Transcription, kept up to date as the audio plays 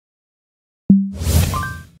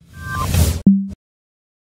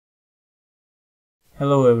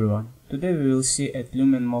Hello everyone, today we will see at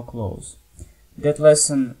Lumion more close. That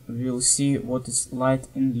lesson we will see what is light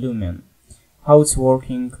in Lumion, how it's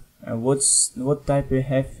working, what type we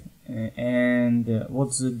have and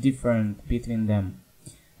what's the difference between them.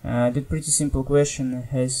 That pretty simple question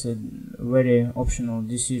has a very optional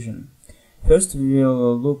decision. First we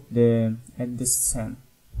will look at the scene.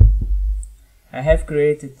 I have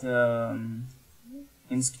created in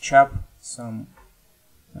SketchUp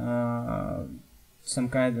some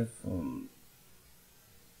kind of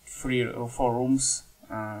 3 or 4 rooms,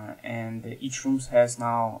 and each room has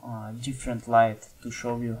now different light to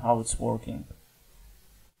show you how it's working.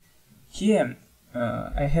 Here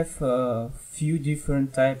I have a few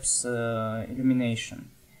different types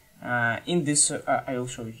illumination. In this I will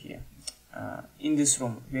show you here. In this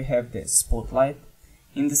room we have the spotlight.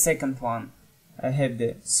 In the second one I have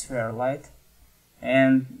the sphere light,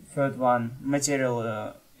 and third one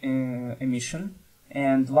material emission,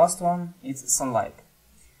 and last one is sunlight.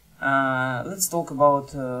 Let's talk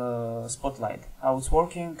about spotlight, how it's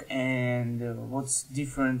working and what's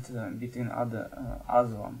different between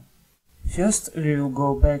other one. First we will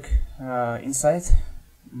go back inside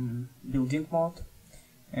building mode,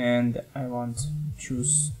 and I want to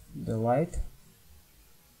choose the light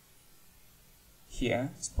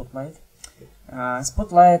here, spotlight.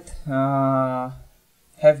 Spotlight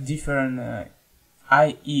have different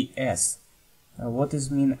IES. What is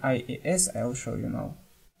mean IES? I'll show you now.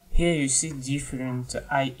 Here you see different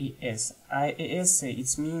IES. IES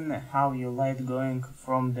it's mean how your light going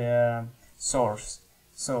from the source.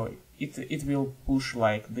 So it will push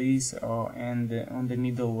like this, and on the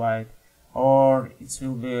middle light, or it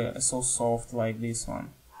will be so soft like this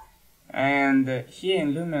one. And here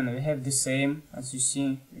in Lumion we have the same, as you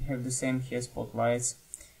see, we have the same here spotlights,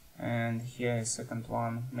 and here is second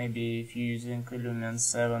one. Maybe if you're using Lumion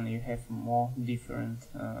 7 you have more different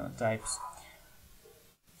types.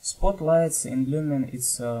 Spotlights in Lumion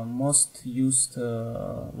it's most used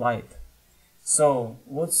light. So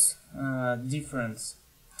what's difference?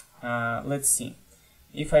 Let's see.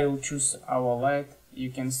 If I will choose our light,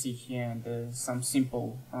 you can see here some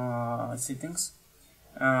simple settings.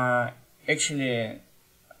 Actually,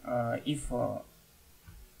 if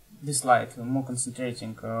this light more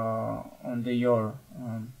concentrating on your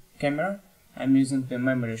camera, I'm using the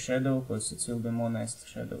memory shadow because it will be more nice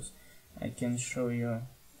shadows. I can show you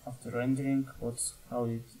after rendering how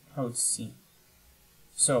it's see.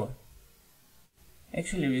 So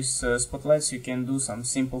actually with spotlights you can do some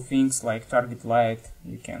simple things like target light.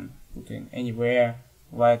 You can put in anywhere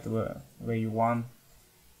light where you want,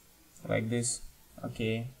 like this.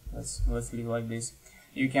 Okay, let's leave like this.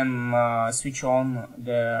 You can switch on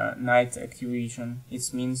the night activation.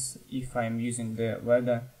 It means if I'm using the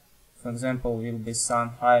weather, for example, will be sun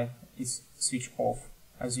high, it's switch off.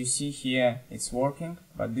 As you see here, it's working,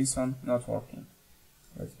 but this one not working.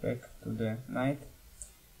 Let's back to the night.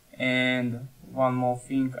 And one more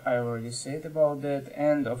thing I already said about that,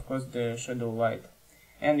 and of course the shadow light.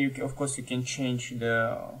 And of course you can change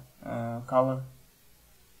the color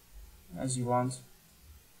as you want.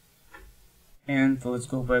 And let's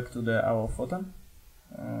go back to our photo,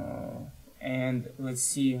 and let's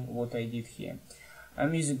see what I did here.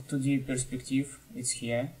 I'm using 2D perspective. It's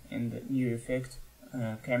here in the new effect,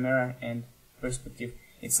 camera and perspective.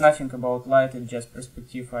 It's nothing about light, it's just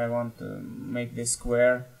perspective. I want to make this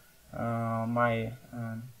square my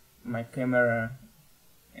camera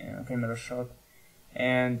shot,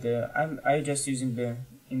 and I just using the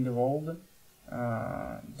in the world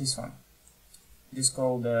this one. This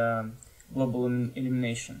called global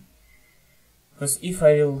illumination. Because if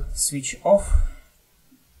I will switch off,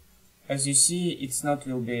 as you see, it's not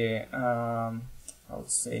will be I would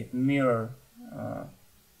say mirror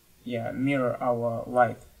our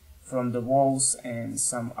light from the walls and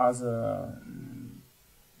some other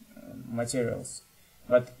materials.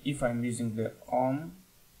 But if I'm using the on,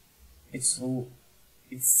 it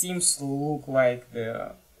seems to look like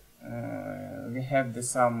we have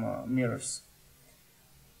some mirrors.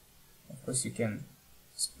 Of course you can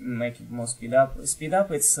make it more speed up. Speed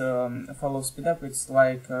up, it's follow speed up. It's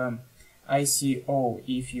like ICO.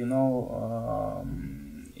 If you know,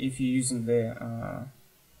 if you're using the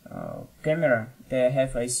camera, they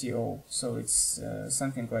have ICO. So it's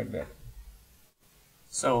something like that.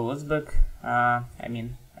 So let's back.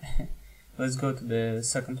 Let's go to the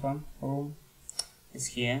second one room. It's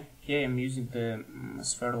here. Here I'm using the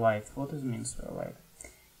sphere light. What does it mean sphere light?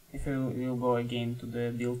 If you go again to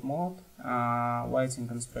the build mode, lighting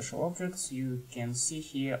and special objects, you can see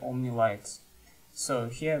here Omni lights. So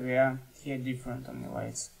here we are, here different Omni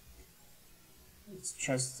lights. It's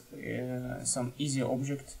just some easy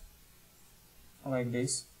object like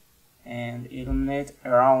this, and illuminate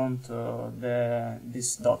around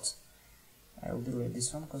this dot. I will delete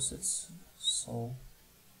this one because it's so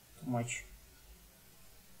too much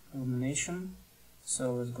illumination.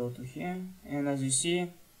 So let's go to here, and as you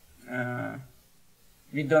see,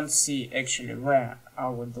 we don't see actually where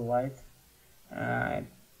our the light.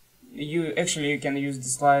 You can use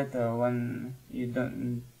this light when you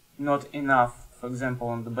don't not enough, for example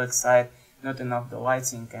on the back side, not enough the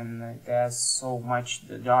lighting, and there's so much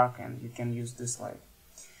the dark, and you can use this light.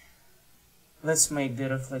 Let's make the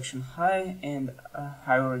reflection high, and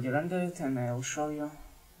I already rendered it, and I'll show you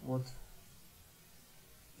what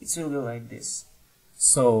it will be like this.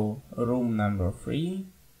 So room number 3,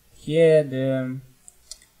 here the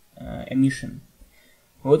emission.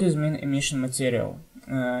 What is mean emission material?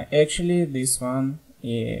 Actually this one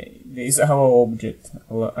is our object,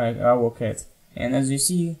 our cat, and as you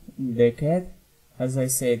see the cat, as I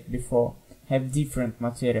said before, have different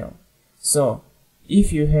material. So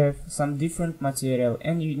if you have some different material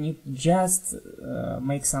and you need just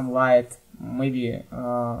make some light, maybe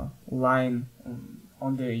line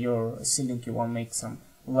on your ceiling, you want to make some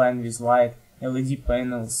line with light, LED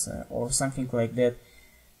panels or something like that,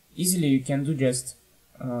 easily you can do just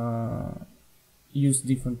use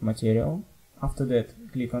different material. After that,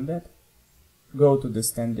 click on that, go to the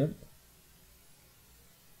standard,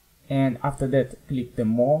 and after that click the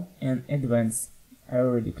more and advanced. I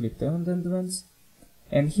already clicked on the advanced,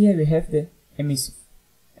 and here we have the emissive,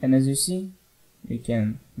 and as you see we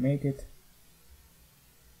can make it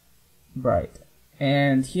bright.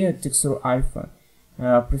 And here texture alpha,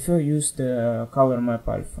 prefer use the color map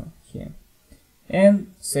alpha here,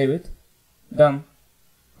 and save it. Done.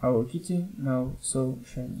 Our kitty now so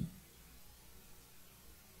shiny.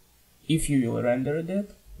 If you will render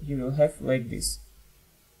that, you will have like this,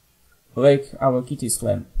 like our kitty's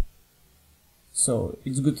lamp. So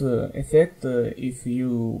it's good effect if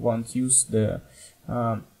you want to use the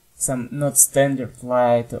some not standard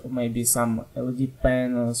light, or maybe some LED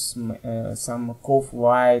panels, some cove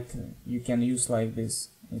light. You can use like this.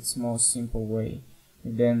 It's most simple way.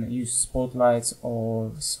 Then use spotlights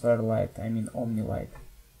or sphere light, I mean omni light.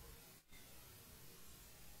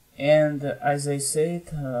 And as I said,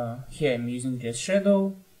 here I'm using just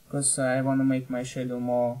shadow because I want to make my shadow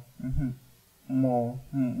more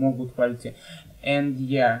good quality. And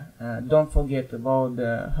yeah, don't forget about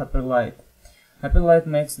the happy light. Happy light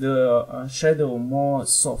makes the shadow more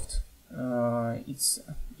soft.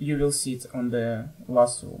 You will see it on the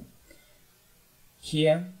last room.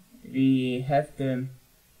 Here we have the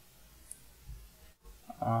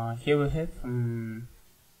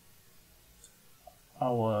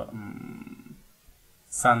our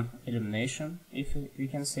sun illumination, if we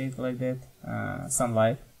can say it like that,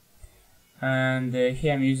 sunlight. And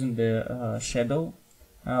here I'm using the shadow.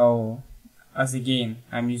 As again,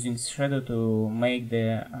 I'm using shadow to make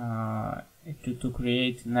the to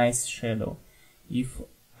create nice shadow. If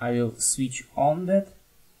I will switch on that,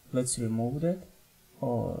 let's remove that,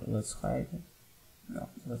 or let's hide it. No,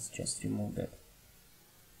 let's just remove that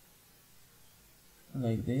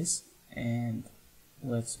like this, and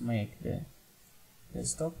let's make the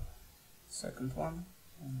desktop second one,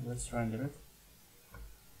 and let's render it.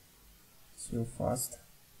 It's real fast.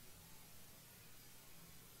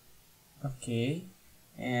 Okay,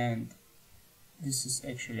 and this is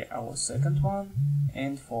actually our second one,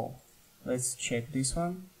 and let's check this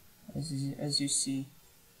one as you see,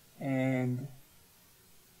 and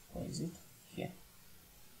where is it? Here.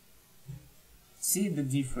 See the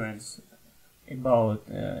difference about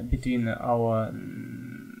between our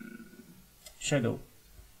shadow.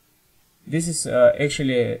 This is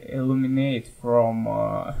actually illuminate from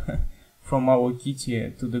from our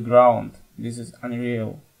kitty to the ground. This is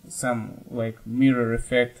unreal. Some like mirror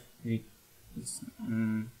effect. It's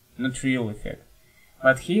not real effect.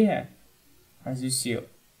 But here, as you see,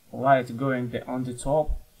 light going on the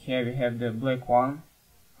top. Here we have the black one,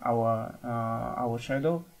 our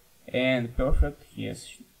shadow, and perfect.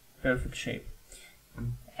 Yes, perfect shape.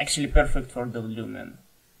 Actually perfect for the Lumion.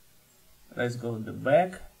 Let's go to the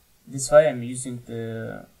back. This way I'm using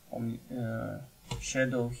the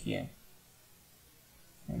shadow here.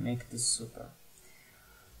 I make this super.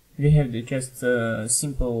 We have the just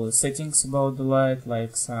simple settings about the light,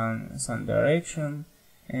 like sun direction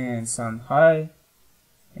and sun high,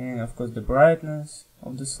 and of course the brightness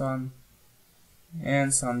of the sun,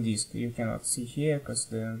 and sun disk. You cannot see here because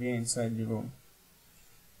we're inside the room.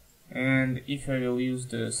 And if I will use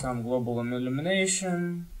some global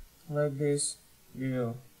illumination like this, we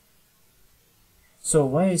will. So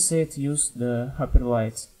why I said use the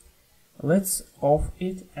hyperlights? Let's off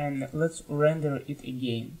it and let's render it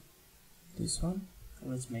again. This one,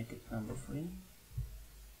 let's make it number 3.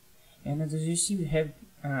 And as you see, we have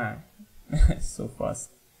so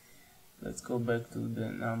fast. Let's go back to the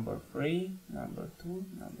number 3, number 2,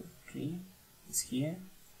 number 3 is here,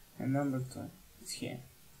 and number 2 is here.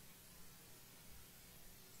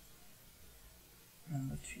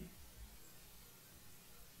 Number 3.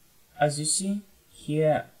 As you see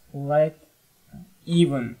here, light,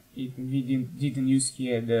 even we didn't use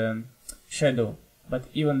here the shadow, but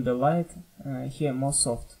even the light here more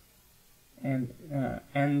soft, and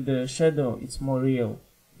the shadow it's more real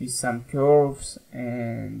with some curves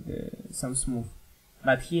and some smooth.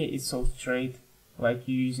 But here it's so straight, like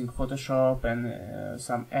you using Photoshop and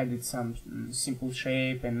some edit some simple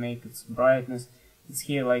shape and make its brightness. It's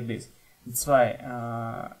here like this. That's why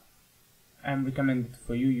I'm recommended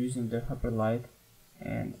for you using the hyperlight,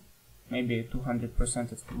 and maybe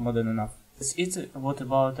 200% is more than enough. That's it. What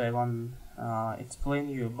about I want explain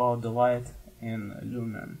you about the light in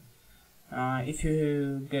Lumion. If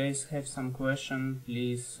you guys have some question,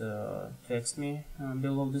 please text me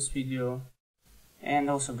below this video. And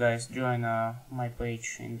also guys, join my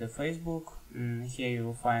page in the Facebook. Here you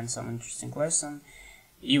will find some interesting lesson.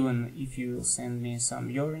 Even if you send me some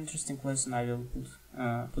your interesting lesson, I will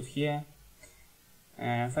put here.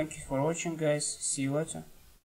 Thank you for watching guys, see you later.